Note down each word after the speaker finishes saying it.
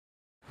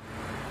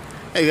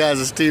Hey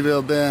guys, it's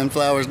Tville Ben,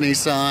 Flowers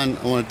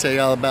Nissan. I want to tell you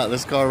all about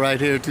this car right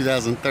here,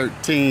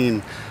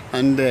 2013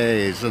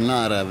 Hyundai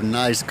Sonata.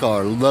 Nice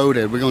car,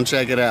 loaded. We're going to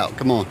check it out.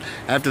 Come on.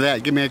 After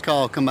that, give me a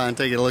call. Come by and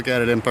take a look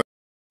at it in person.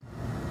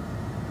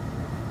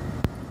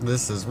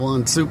 This is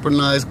one super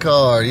nice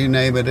car. You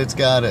name it, it's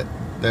got it.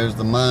 There's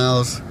the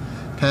miles,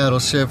 paddle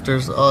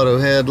shifters, auto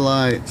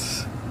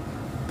headlights,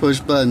 push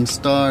button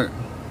start,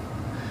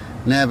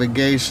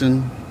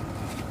 navigation,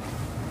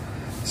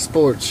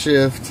 sport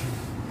shift,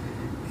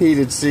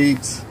 heated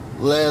seats,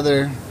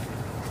 leather,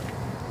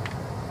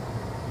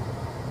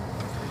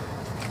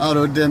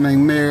 auto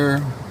dimming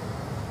mirror,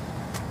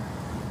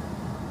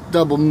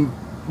 double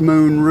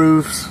moon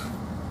roofs.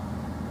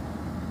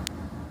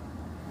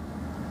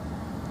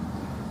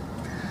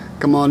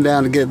 Come on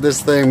down to get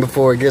this thing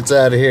before it gets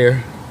out of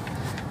here.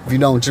 If you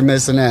don't, you're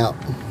missing out.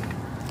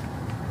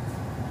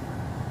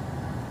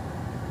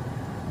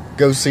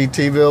 Go see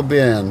Tville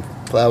Ben,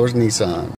 Flowers Nissan.